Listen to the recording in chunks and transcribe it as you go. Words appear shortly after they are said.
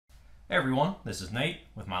Hey everyone, this is Nate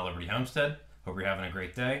with My Liberty Homestead. Hope you're having a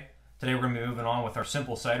great day. Today we're going to be moving on with our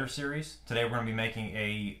simple cider series. Today we're going to be making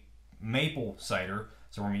a maple cider.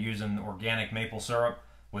 So we're going to be using organic maple syrup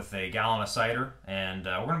with a gallon of cider, and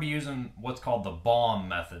we're going to be using what's called the BOMM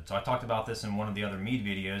method. So I talked about this in one of the other mead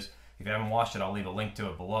videos. If you haven't watched it, I'll leave a link to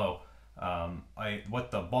it below.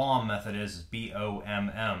 What the BOMM method is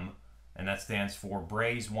B-O-M-M, and that stands for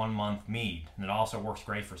Braised 1 Month Mead, and it also works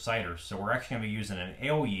great for cider. So we're actually going to be using an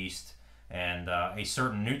ale yeast and a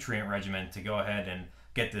certain nutrient regimen to go ahead and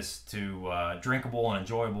get this to drinkable and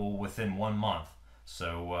enjoyable within 1 month.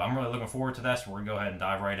 So I'm really looking forward to that, so we're going to go ahead and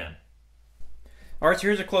dive right in. Alright, so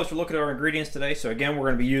here's a closer look at our ingredients today. So again, we're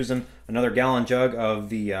going to be using another gallon jug of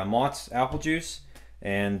the Mott's apple juice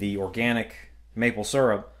and the organic maple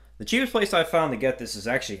syrup. The cheapest place I found to get this is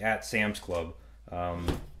actually at Sam's Club.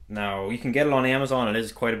 Now, you can get it on Amazon. It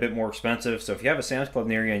is quite a bit more expensive. So if you have a Sam's Club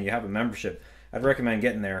near you and you have a membership, I'd recommend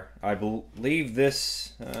getting there. I believe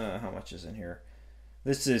this, how much is in here?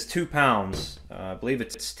 This is 2 pounds. I believe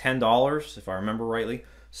it's $10 if I remember rightly.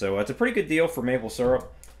 So it's a pretty good deal for maple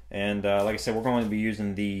syrup. And like I said, we're going to be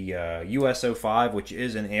using the US-05, which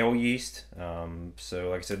is an ale yeast.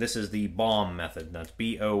 So like I said, this is the BOMM method. That's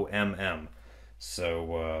B-O-M-M.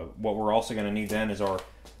 So what we're also going to need then is our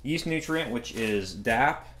yeast nutrient, which is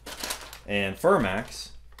DAP and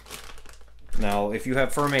Fermax. Now, if you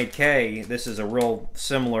have Fermade K, this is a real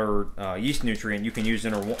similar yeast nutrient. You can use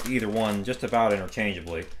either one just about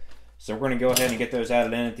interchangeably. So we're going to go ahead and get those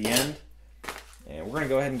added in at the end. And we're going to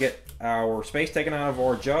go ahead and get our space taken out of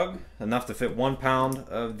our jug, enough to fit 1 pound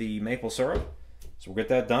of the maple syrup. So we'll get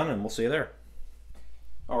that done and we'll see you there.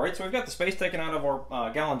 Alright, so we've got the space taken out of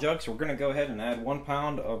our gallon jug, so we're going to go ahead and add 1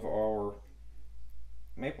 pound of our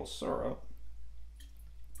maple syrup.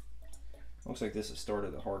 Looks like this has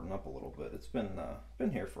started to harden up a little bit. It's been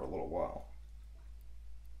here for a little while.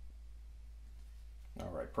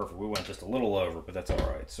 Alright, perfect. We went just a little over, but that's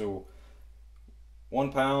alright. So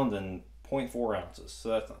 1 pound and 0.4 ounces, so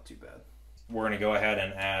that's not too bad. We're going to go ahead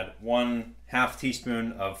and add 1/2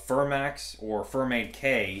 teaspoon of Fermax or Fermade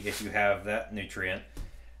K if you have that nutrient,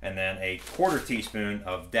 and then a 1/4 teaspoon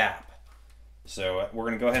of DAP. So we're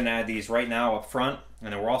going to go ahead and add these right now up front,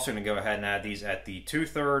 and then we're also going to go ahead and add these at the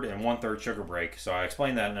 2/3 and 1/3 sugar break. So I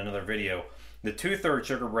explained that in another video. The 2/3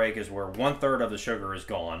 sugar break is where 1/3 of the sugar is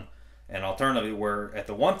gone, and alternatively, where at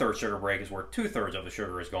the 1/3 sugar break is where 2/3 of the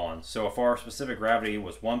sugar is gone. So if our specific gravity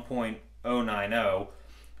was 1.090,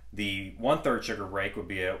 the 1/3 sugar break would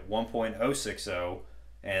be at 1.060,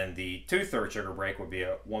 and the 2/3 sugar break would be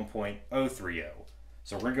at 1.030.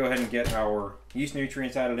 So we're going to go ahead and get our yeast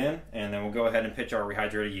nutrients added in, and then we'll go ahead and pitch our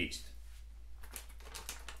rehydrated yeast.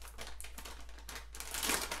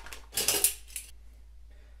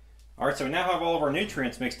 Alright, so we now have all of our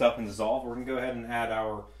nutrients mixed up and dissolved. We're going to go ahead and add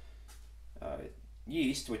our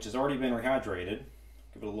yeast, which has already been rehydrated.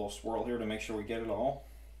 Give it a little swirl here to make sure we get it all.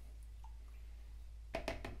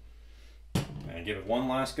 And give it one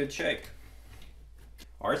last good shake.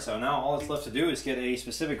 Alright, so now all that's left to do is get a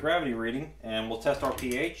specific gravity reading, and we'll test our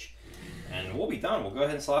pH, and we'll be done. We'll go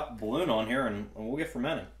ahead and slap a balloon on here, and we'll get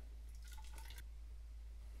fermenting.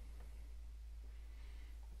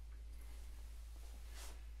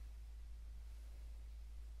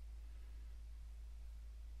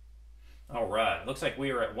 Alright, looks like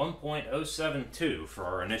we are at 1.072 for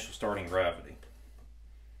our initial starting gravity.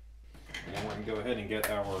 And we're going to go ahead and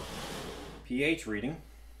get our pH reading.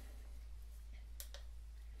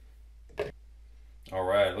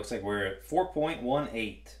 Alright, looks like we're at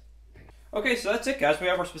 4.18. Okay, so that's it, guys. We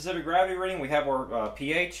have our specific gravity reading, we have our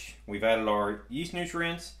pH, we've added our yeast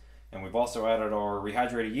nutrients, and we've also added our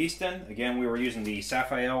rehydrated yeast in. Again, we were using the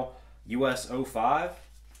Sapphire US-05.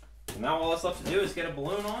 So now all that's left to do is get a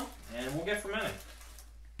balloon on, and we'll get fermenting.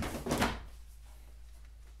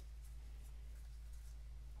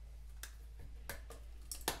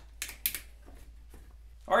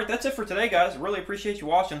 Alright, that's it for today, guys. Really appreciate you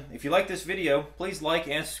watching. If you like this video, please like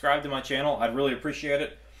and subscribe to my channel. I'd really appreciate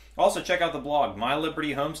it. Also, check out the blog,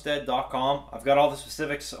 mylibertyhomestead.com. I've got all the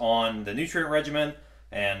specifics on the nutrient regimen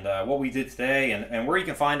and what we did today, and where you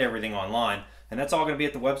can find everything online. And that's all going to be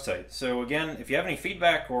at the website. So again, if you have any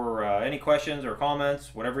feedback or any questions or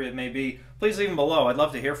comments, whatever it may be, please leave them below. I'd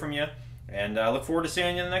love to hear from you. And I look forward to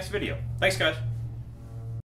seeing you in the next video. Thanks, guys.